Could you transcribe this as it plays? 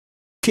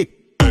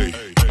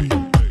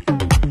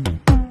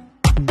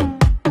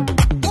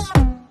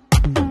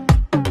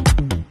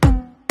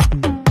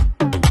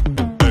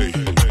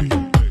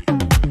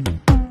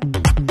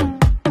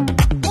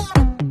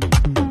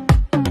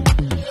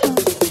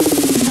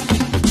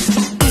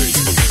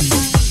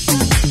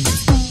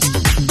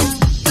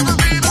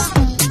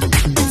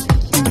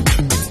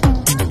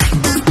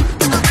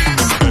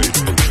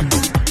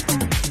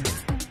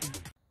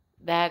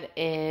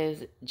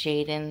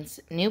Jaden's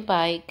new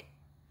bike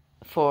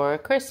for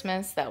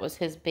Christmas. That was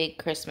his big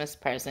Christmas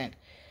present.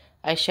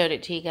 I showed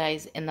it to you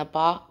guys in the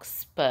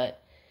box,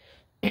 but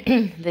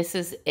this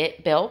is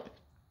it built.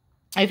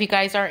 If you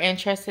guys are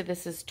interested,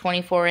 this is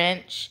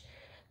 24-inch.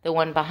 The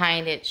one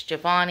behind it's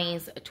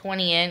Giovanni's, a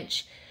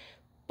 20-inch.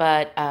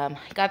 But I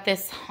got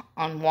this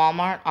on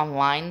Walmart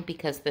online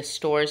because the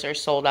stores are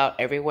sold out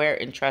everywhere.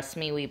 And trust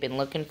me, we've been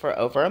looking for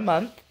over a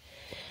month.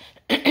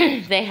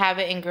 They have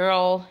it in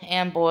girl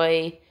and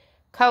boy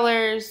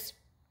colors.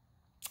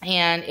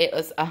 And it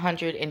was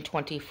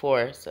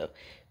 $124. So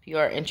if you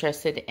are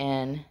interested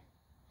in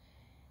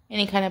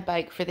any kind of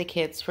bike for the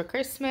kids for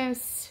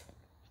Christmas,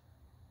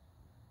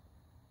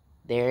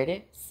 there it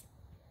is.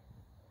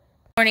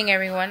 Good morning,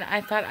 everyone.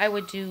 I thought I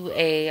would do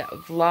a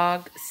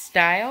vlog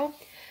style.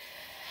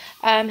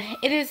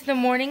 It is the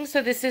morning,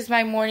 so this is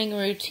my morning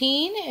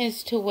routine,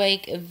 is to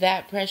wake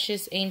that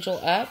precious angel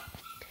up.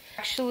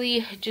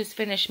 Actually, just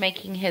finished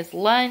making his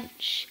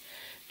lunch,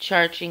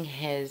 charging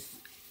his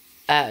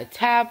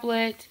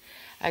tablet.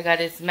 I got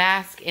his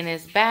mask and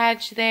his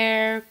badge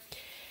there,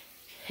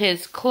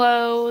 his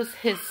clothes,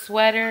 his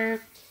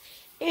sweater,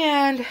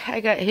 and I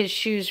got his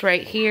shoes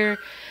right here.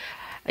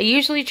 I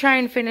usually try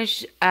and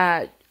finish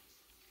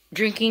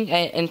drinking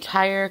an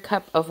entire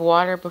cup of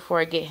water before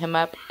I get him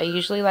up. I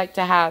usually like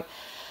to have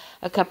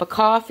a cup of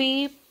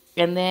coffee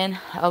and then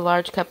a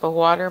large cup of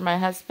water. My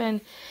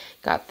husband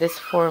got this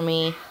for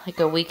me like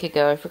a week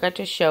ago. I forgot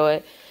to show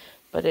it,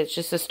 but it's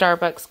just a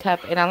Starbucks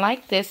cup. And I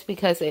like this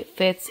because it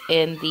fits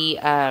in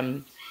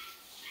the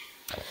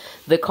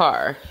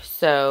car.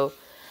 So,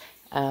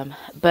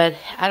 but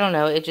I don't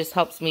know. It just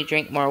helps me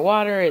drink more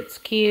water. It's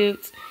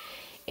cute.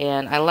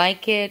 And I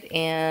like it.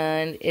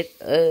 And it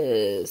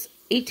is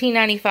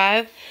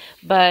 $18.95,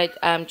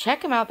 but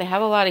check them out. They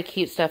have a lot of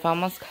cute stuff. I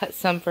almost got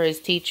some for his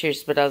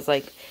teachers, but I was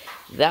like,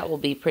 that will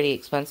be pretty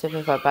expensive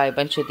if I buy a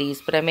bunch of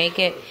these. But I may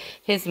get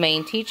his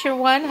main teacher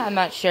one. I'm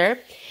not sure.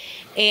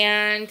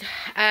 And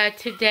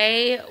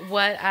today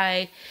what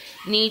I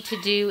need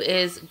to do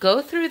is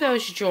go through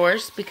those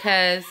drawers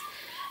because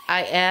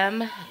I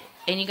am,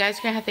 and you guys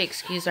are going to have to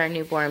excuse our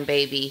newborn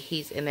baby.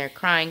 He's in there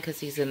crying because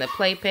he's in the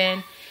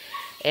playpen.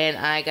 And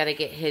I got to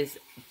get his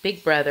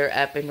big brother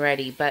up and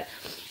ready. But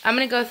I'm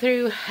going to go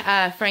through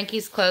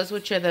Frankie's clothes,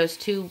 which are those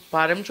two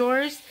bottom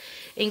drawers,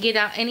 and get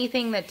out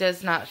anything that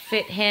does not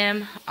fit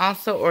him.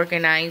 Also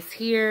organize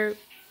here.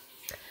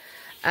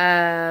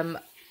 I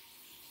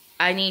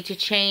need to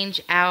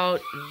change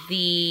out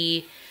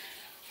the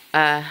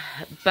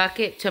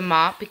bucket to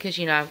mop because,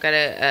 you know, I've got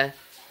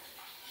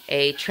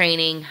a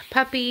training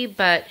puppy.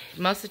 But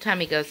most of the time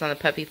he goes on the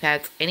puppy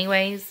pads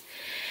anyways.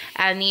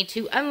 I need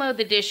to unload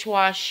the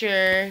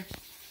dishwasher.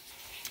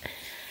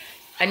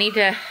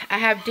 I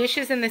have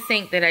dishes in the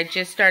sink that I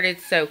just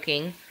started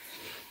soaking.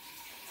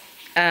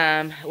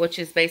 Which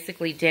is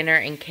basically dinner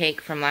and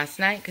cake from last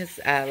night. Because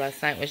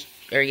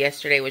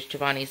yesterday was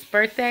Giovanni's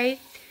birthday.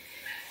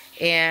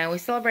 And we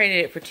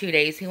celebrated it for 2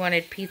 days. He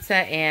wanted pizza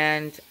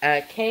and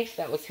cake.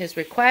 That was his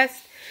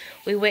request.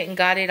 We went and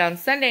got it on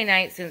Sunday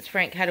night since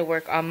Frank had to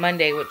work on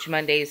Monday, which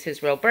Monday is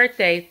his real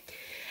birthday.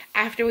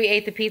 After we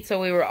ate the pizza,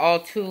 we were all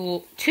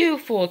too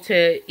full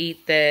to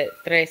eat the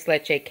tres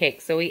leche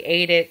cake. So we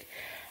ate it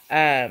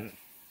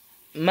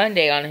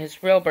Monday on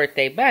his real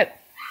birthday. But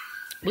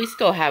we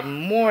still have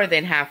more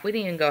than half. We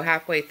didn't even go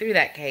halfway through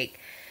that cake.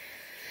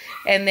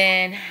 And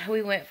then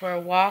we went for a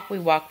walk. We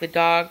walked the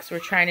dogs. We're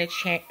trying to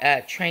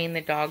train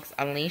the dogs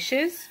on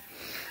leashes.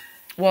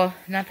 Well,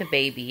 not the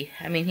baby.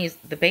 I mean,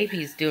 the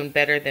baby's doing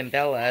better than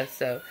Bella.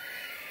 So...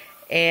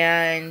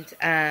 And,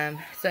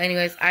 so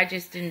anyways, I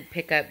just didn't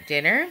pick up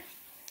dinner,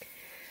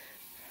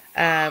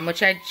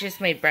 which I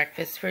just made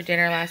breakfast for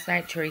dinner last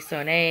night, chorizo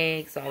and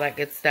eggs, all that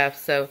good stuff.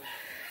 So,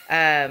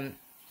 I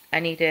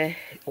need to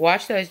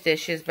wash those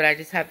dishes, but I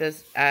just have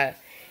those,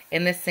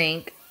 in the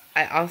sink.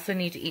 I also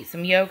need to eat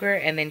some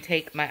yogurt and then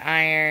take my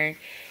iron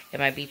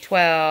and my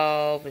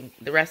B12 and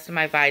the rest of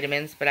my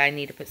vitamins, but I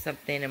need to put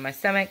something in my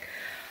stomach.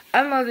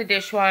 Unload the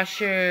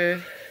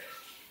dishwasher,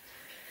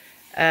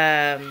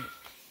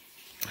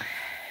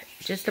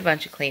 just a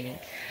bunch of cleaning.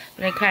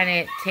 I'm going to kind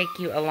of take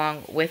you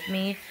along with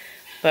me.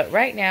 But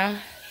right now,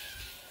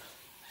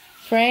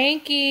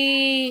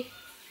 Frankie.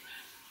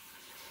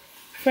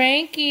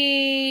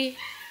 I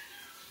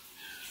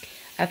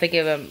have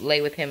to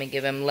lay with him and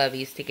give him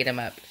lovies to get him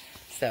up.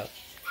 So,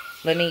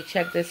 let me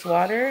check this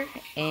water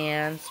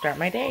and start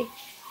my day.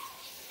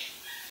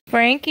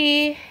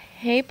 Frankie.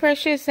 Hey,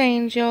 precious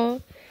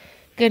angel.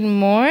 Good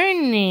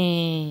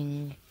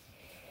morning.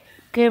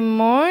 Good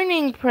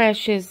morning,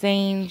 precious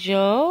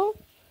angel.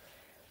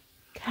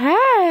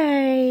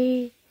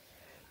 Hi.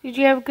 Did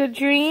you have good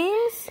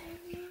dreams?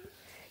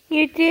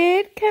 You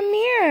did? Come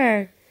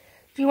here.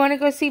 Do you want to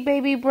go see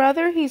baby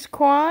brother? He's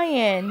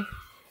crying.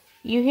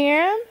 You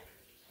hear him?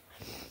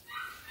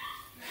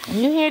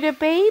 You hear the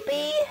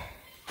baby?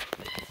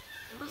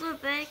 Where's the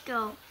baby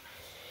go?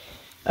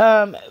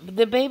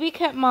 The baby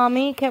kept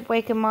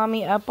waking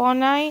mommy up all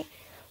night.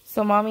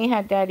 So mommy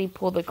had daddy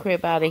pull the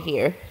crib out of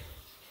here.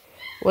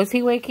 Was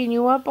he waking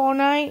you up all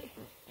night?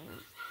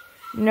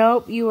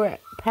 Nope, you were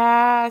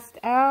passed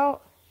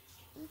out.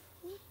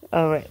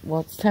 Alright,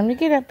 well, it's time to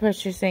get up,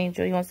 Precious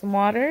Angel. You want some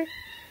water?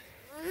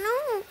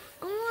 No,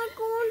 I'm not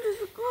going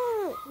to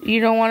school. You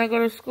don't want to go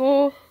to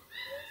school?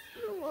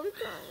 No, I'm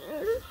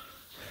tired.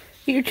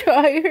 You're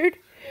tired?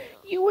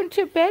 You went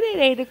to bed at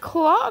 8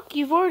 o'clock.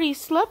 You've already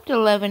slept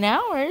 11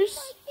 hours.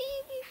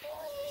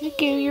 You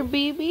gave your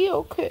baby?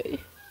 Okay.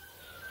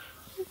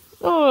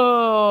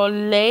 Oh,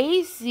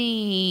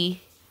 lazy.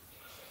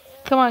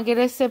 Come on, get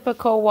a sip of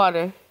cold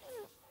water.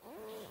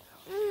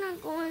 I'm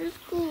not going to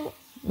school.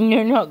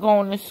 You're not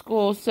going to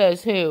school,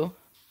 says who?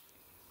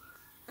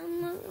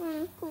 I'm not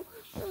going to school.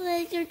 My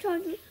legs are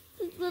talking.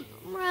 Please let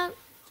them rest.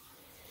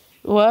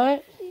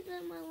 What? Please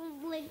let my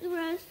legs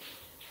rest.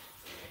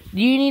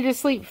 Do you need to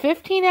sleep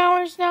 15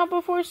 hours now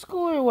before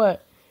school or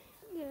what?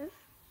 Yes.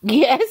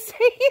 Yes,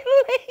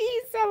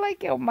 you sound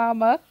like your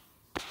mama.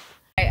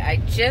 I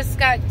just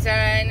got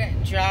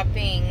done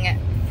dropping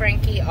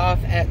Frankie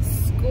off at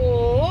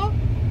school.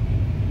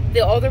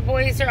 The older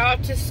boys are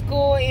off to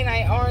school, and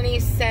I already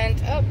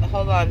sent... Oh,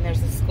 hold on.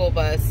 There's a school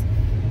bus.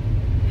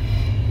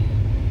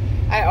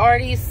 I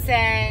already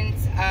sent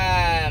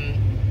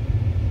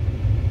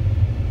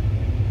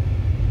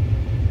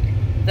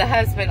the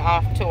husband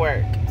off to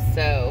work.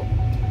 So,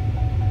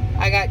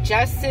 I got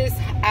Justice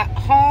at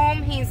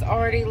home. He's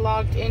already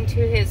logged into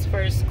his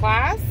first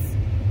class.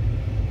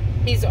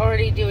 He's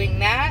already doing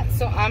that.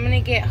 So, I'm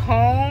going to get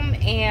home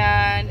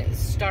and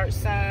start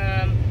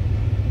some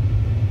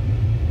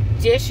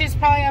dishes.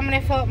 Probably I'm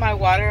going to fill up my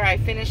water. I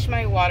finished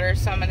my water,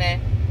 so I'm going to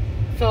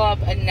fill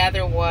up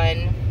another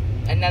one,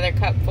 another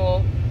cup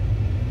full.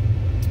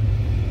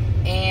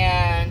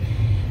 And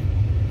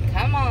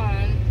come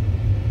on.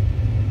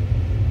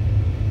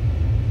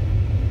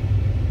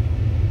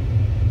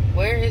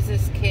 Where is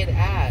this kid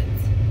at?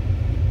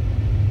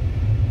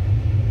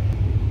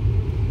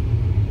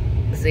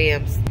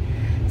 Exams.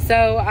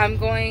 So I'm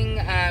going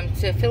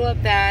to fill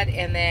up that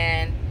and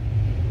then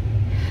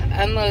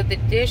unload the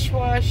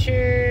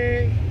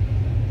dishwasher,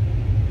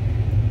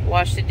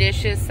 wash the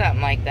dishes,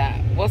 something like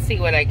that. We'll see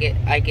what I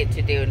get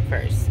to doing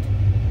first.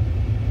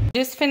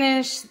 Just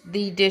finished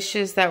the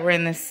dishes that were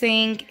in the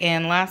sink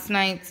and last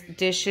night's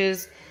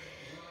dishes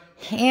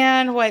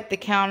and wiped the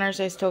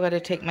counters. I still got to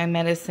take my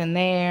medicine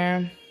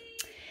there.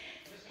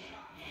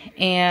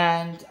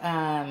 And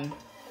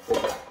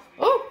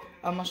oh,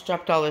 almost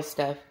dropped all this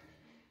stuff.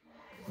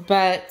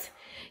 But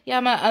yeah,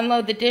 I'm gonna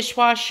unload the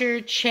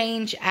dishwasher,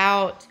 change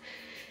out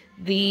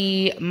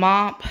the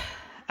mop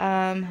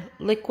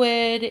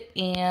liquid,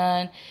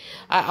 and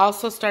I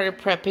also started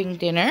prepping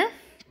dinner.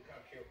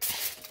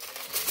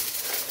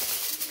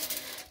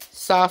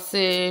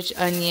 Sausage,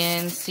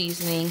 onion,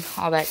 seasoning,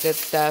 all that good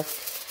stuff.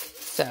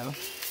 So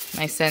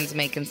my son's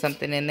making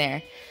something in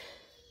there.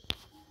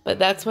 But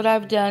that's what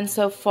I've done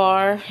so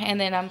far. And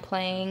then I'm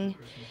playing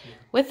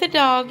with the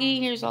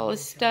doggy. Here's all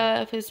his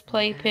stuff, his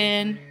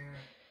playpen.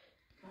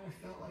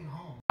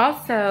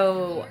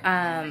 Also,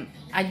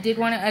 I did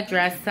want to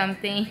address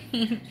something.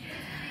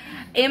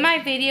 In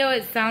my video,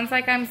 it sounds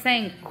like I'm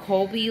saying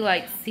Colby,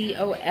 like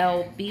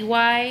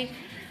C-O-L-B-Y.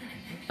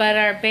 But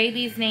our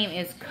baby's name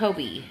is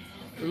Kobe,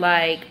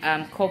 like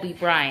Kobe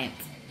Bryant.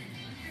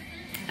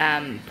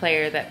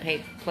 Player that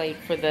played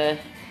for the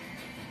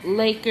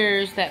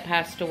Lakers that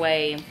passed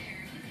away.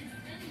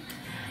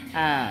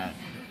 But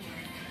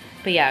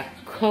yeah,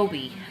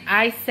 Kobe.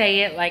 I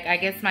say it like, I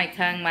guess my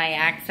tongue, my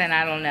accent,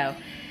 I don't know.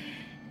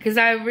 Because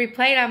I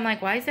replayed, I'm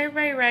like, why is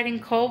everybody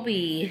writing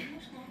Colby?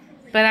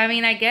 But I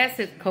mean, I guess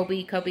it's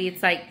Kobe. Kobe,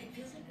 it's like,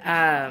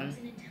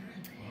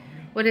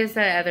 what is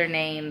the other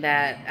name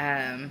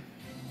that,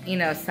 you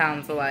know,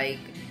 sounds like?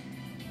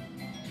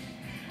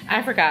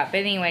 I forgot. But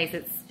anyways,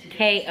 it's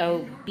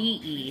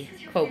K-O-B-E.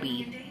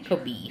 Kobe.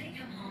 Kobe.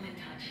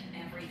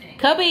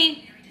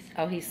 Kobe!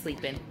 Oh, he's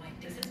sleeping.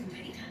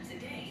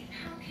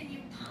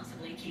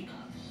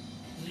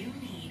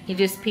 He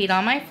just peed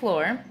on my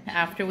floor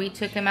after we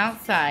took him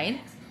outside.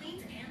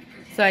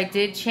 So I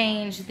did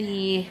change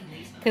the,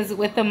 because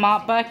with the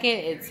mop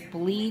bucket, it's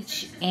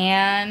bleach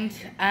and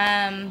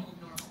I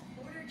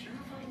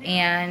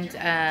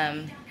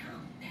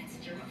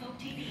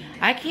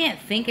can't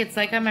think, it's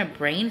like I'm a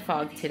brain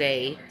fog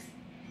today.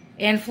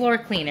 And floor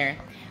cleaner.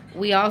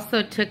 We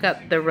also took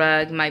up the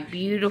rug, my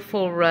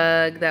beautiful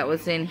rug that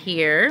was in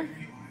here.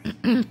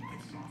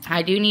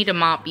 I do need to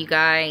mop, you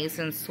guys,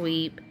 and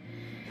sweep.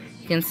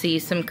 You can see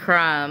some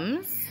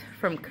crumbs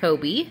from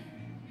Kobe.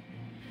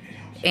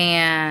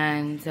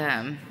 And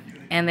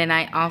then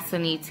I also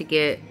need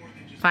to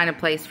find a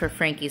place for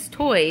Frankie's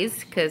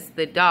toys, because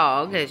the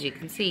dog, as you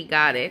can see,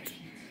 got it.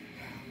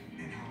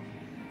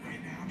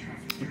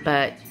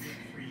 But,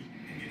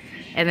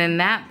 and then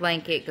that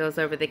blanket goes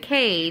over the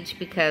cage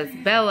because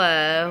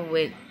Bella,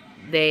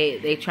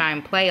 they try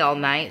and play all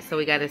night, so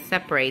we got to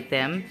separate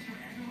them.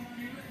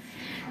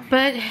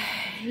 But,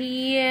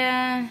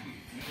 yeah,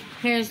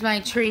 here's my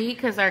tree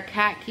because our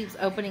cat keeps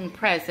opening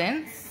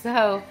presents.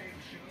 So,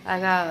 I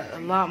got a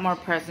lot more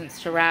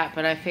presents to wrap,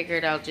 but I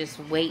figured I'll just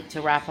wait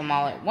to wrap them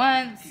all at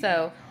once.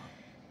 So,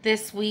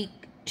 this week,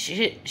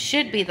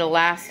 should be the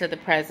last of the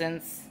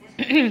presents.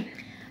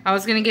 I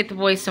was going to get the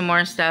boys some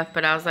more stuff,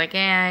 but I was like,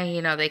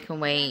 you know, they can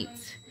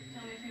wait.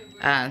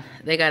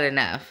 They got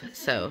enough,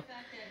 so.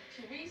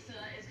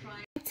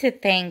 To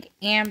thank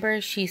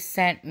Amber, she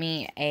sent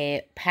me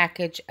a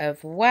package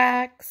of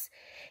wax.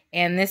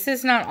 And this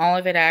is not all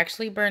of it. I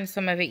actually burned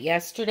some of it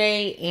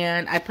yesterday.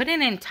 And I put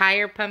an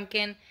entire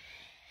pumpkin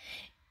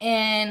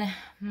in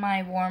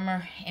my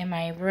warmer in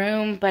my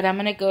room. But I'm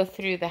going to go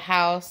through the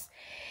house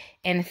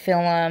and fill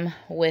them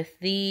with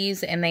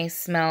these. And they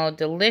smell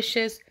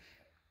delicious.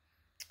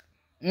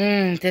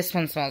 This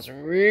one smells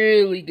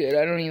really good.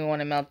 I don't even want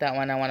to melt that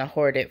one. I want to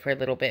hoard it for a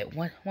little bit.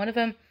 One of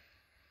them,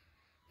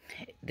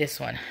 this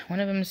one. One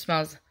of them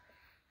smells...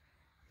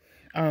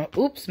 Oh,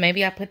 oops,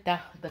 maybe I put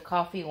the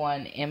coffee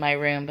one in my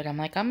room. But I'm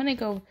like, I'm going to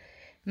go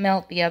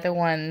melt the other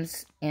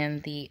ones in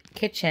the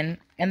kitchen.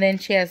 And then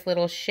she has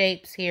little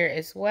shapes here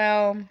as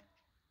well.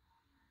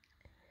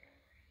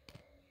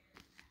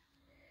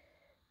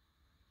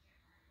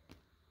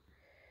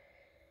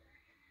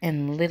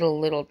 And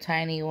little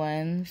tiny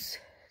ones.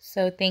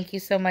 So thank you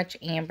so much,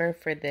 Amber,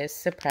 for this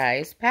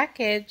surprise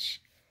package.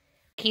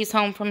 He's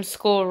home from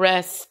school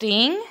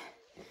resting.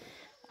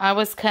 I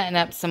was cutting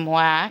up some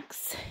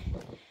wax.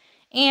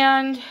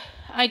 And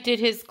I did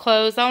his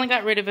clothes. I only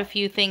got rid of a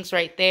few things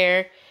right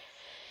there.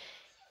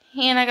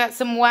 And I got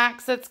some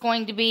wax that's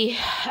going to be,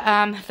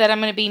 that I'm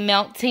going to be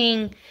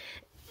melting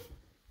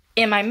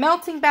in my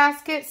melting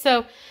basket.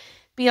 So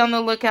be on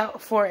the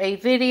lookout for a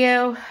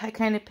video. I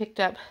kind of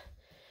picked up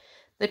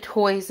the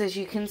toys, as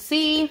you can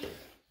see.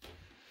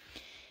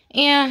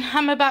 And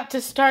I'm about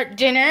to start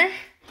dinner,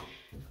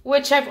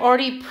 which I've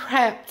already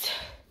prepped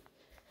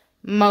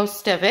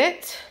most of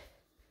it.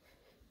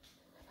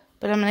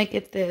 But I'm going to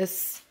get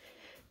this.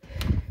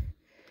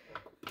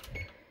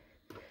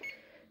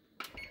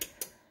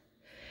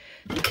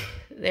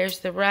 There's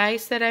the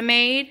rice that I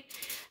made.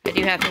 I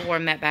do have to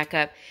warm that back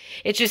up.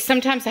 It's just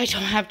sometimes I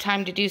don't have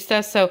time to do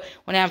stuff. So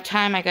when I have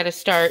time, I got to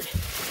start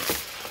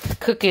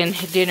cooking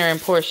dinner in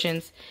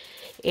portions.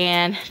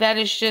 And that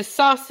is just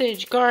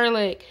sausage,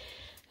 garlic,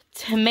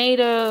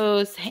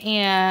 tomatoes,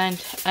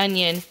 and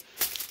onion.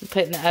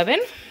 Put in the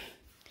oven.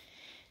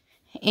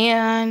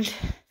 And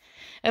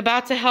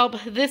about to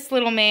help this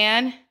little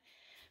man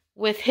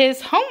with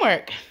his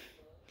homework.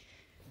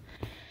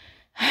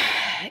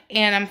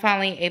 And I'm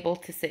finally able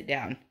to sit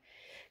down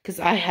because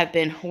I have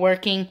been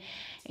working,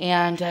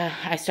 and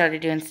I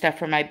started doing stuff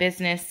for my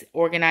business,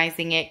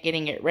 organizing it,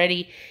 getting it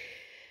ready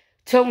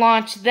to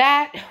launch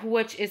that,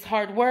 which is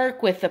hard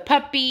work with the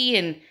puppy.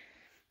 And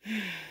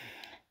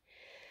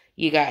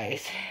you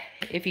guys,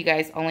 if you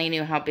guys only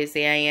knew how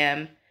busy I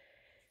am,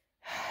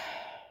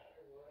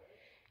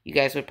 you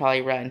guys would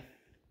probably run.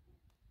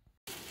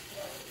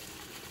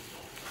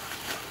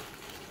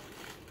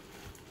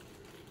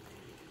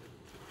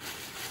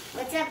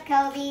 What's up,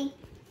 Kobe?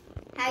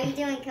 How you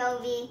doing,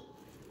 Kobe?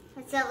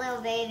 What's up,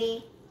 little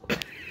baby?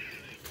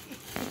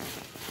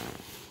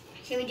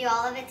 Should we do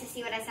all of it to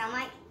see what I sound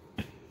like?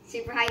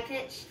 Super high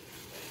pitch?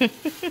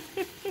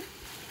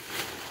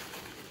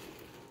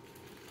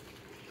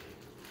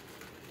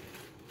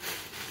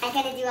 I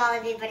couldn't do all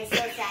of it, but it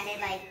still sounded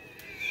like...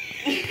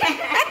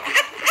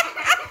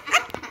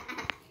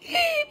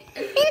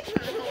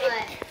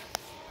 What?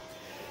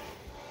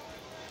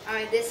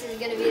 Alright, this is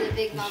gonna be the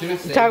big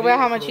moment. Talk about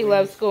how much you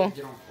love school.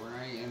 Get on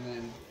Fortnite and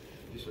then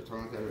you start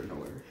talking about it out of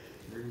nowhere.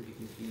 They're gonna be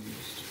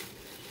confused.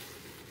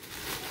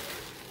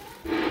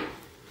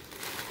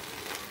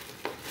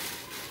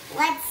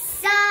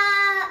 What's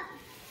up?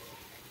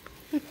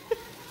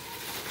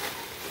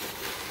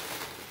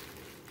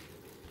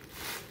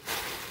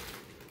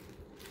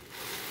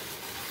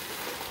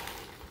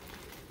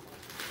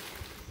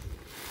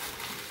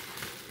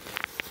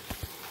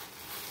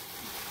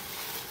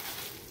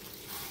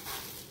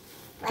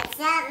 What's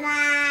up,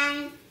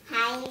 Mom?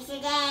 How are you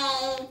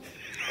today?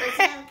 What's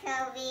up,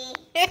 Kobe?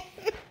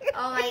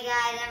 Oh my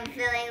God, I'm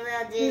feeling a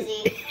little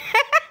dizzy.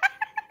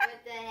 What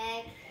the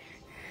heck?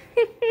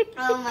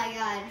 Oh my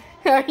God.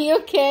 Are you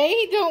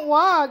okay? Don't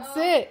walk.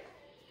 Sit.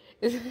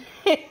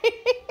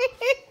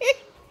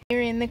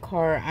 Here in the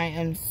car, I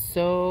am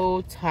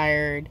so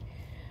tired.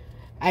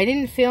 I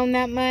didn't film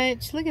that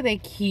much. Look at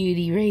that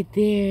cutie right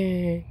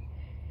there.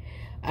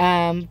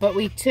 But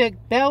we took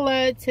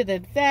Bella to the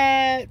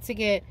vet to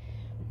get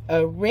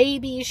a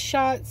rabies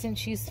shot since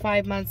she's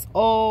 5 months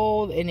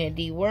old, and a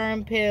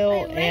deworm pill.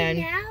 Wait, and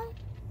now?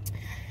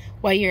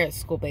 while you're at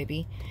school,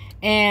 baby,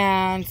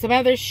 and some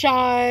other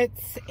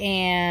shots,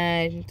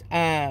 and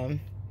her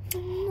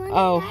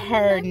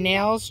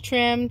nails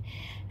trimmed,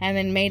 and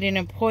then made an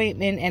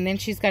appointment, and then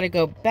she's got to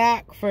go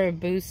back for a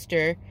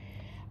booster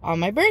on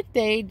my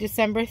birthday,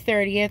 December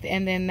 30th,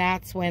 and then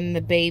that's when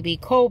the baby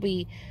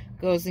Colby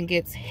goes and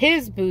gets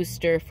his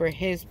booster for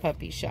his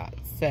puppy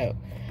shots. So,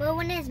 but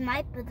when is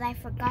my birthday? I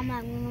forgot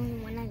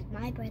when is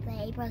my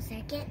birthday, April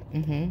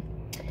 2nd?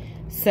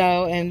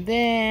 So, and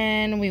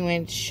then we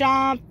went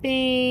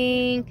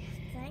shopping.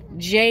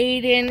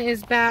 Jaden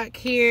is back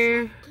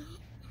here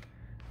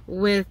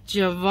with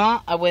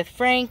with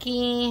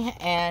Frankie,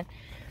 and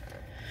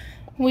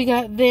We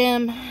got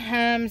them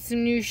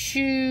some new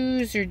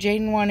shoes, or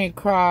Jaden wanted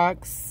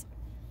Crocs,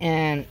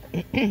 and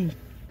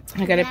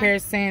I got a pair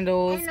of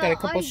sandals, got a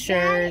couple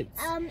shirts.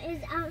 Dad,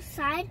 is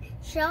outside.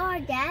 Show our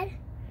dad.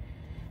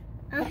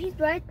 He's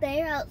right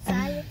there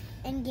outside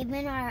and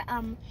giving our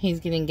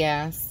He's getting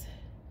gas.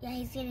 Yeah,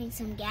 he's getting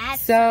some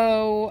gas.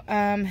 So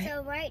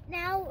So right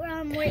now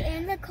we're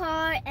in the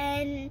car,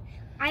 and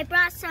I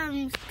brought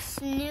some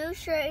new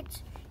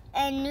shirts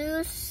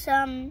and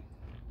some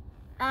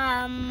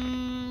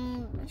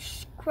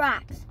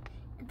Crocs.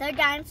 They're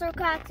dinosaur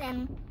Crocs,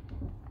 and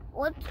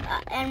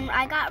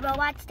I got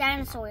robots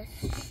dinosaur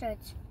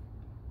shirts.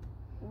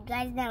 You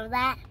guys know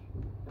that?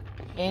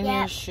 And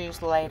your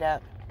shoes light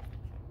up.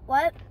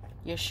 What?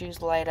 Your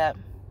shoes light up.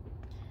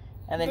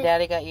 And then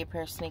Daddy got you a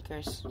pair of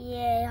sneakers.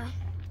 Yeah.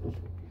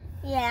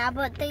 Yeah,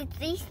 but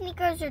these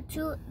sneakers are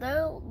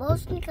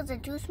those sneakers are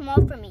too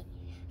small for me.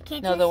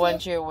 Can't No, you the see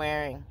ones it? you're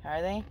wearing,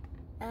 are they?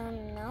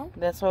 No.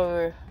 That's why we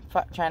were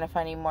trying to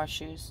find you more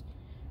shoes.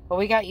 But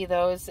we got you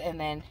those, and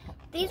then...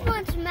 These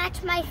ones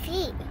match my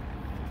feet.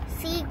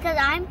 See, because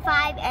I'm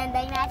 5 and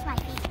they match my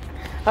feet.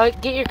 Oh,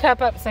 get your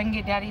cup up so I can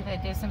get Daddy the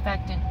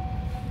disinfectant.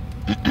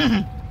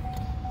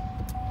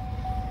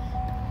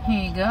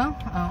 Here you go.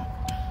 Oh.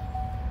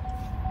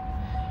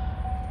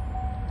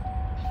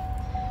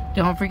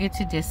 Don't forget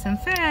to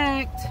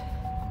disinfect.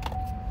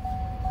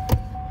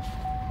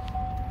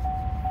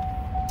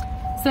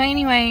 So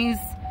anyways,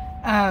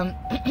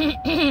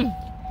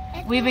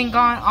 we've been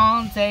gone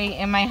all day,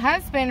 and my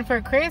husband for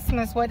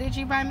Christmas, what did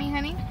you buy me,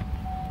 honey?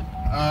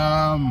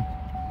 Our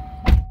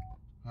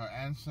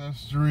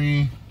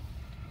ancestry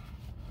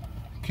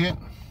kit.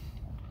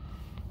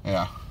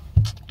 Yeah.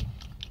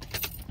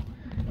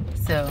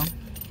 So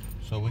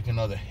we can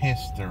know the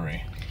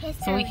history.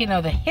 So we can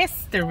know the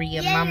history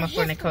of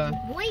MOMOF4NICOLE.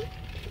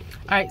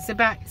 Alright, sit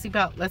back,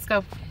 seatbelt, let's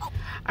go.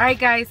 Alright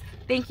guys,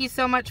 thank you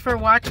so much for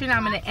watching.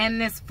 I'm going to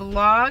end this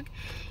vlog.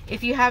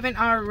 If you haven't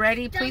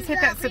already, please hit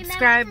that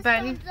subscribe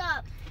button.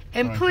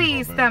 And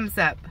please thumbs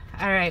up.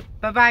 Alright,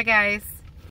 bye-bye guys.